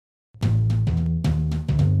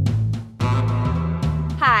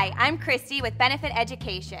Hi, I'm Christy with Benefit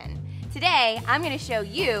Education. Today, I'm going to show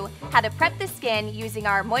you how to prep the skin using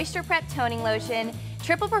our Moisture Prep Toning Lotion,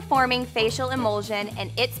 Triple Performing Facial Emulsion,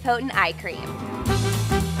 and It's Potent Eye Cream.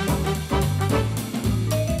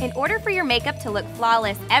 In order for your makeup to look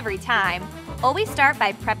flawless every time, always start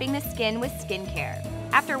by prepping the skin with skincare.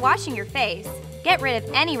 After washing your face, get rid of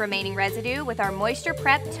any remaining residue with our Moisture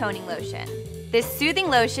Prep Toning Lotion. This soothing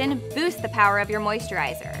lotion boosts the power of your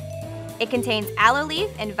moisturizer. It contains aloe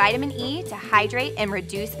leaf and vitamin E to hydrate and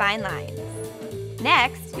reduce fine lines.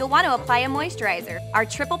 Next, you'll want to apply a moisturizer. Our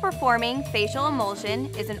Triple Performing Facial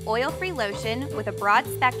Emulsion is an oil-free lotion with a broad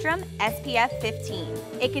spectrum SPF 15.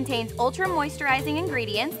 It contains ultra-moisturizing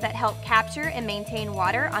ingredients that help capture and maintain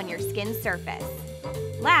water on your skin's surface.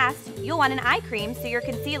 Last, you'll want an eye cream so your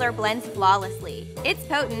concealer blends flawlessly. It's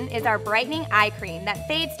Potent is our brightening eye cream that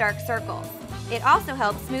fades dark circles. It also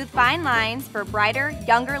helps smooth fine lines for brighter,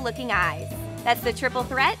 younger-looking eyes. That's the triple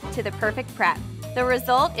threat to the perfect prep. The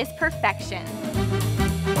result is perfection.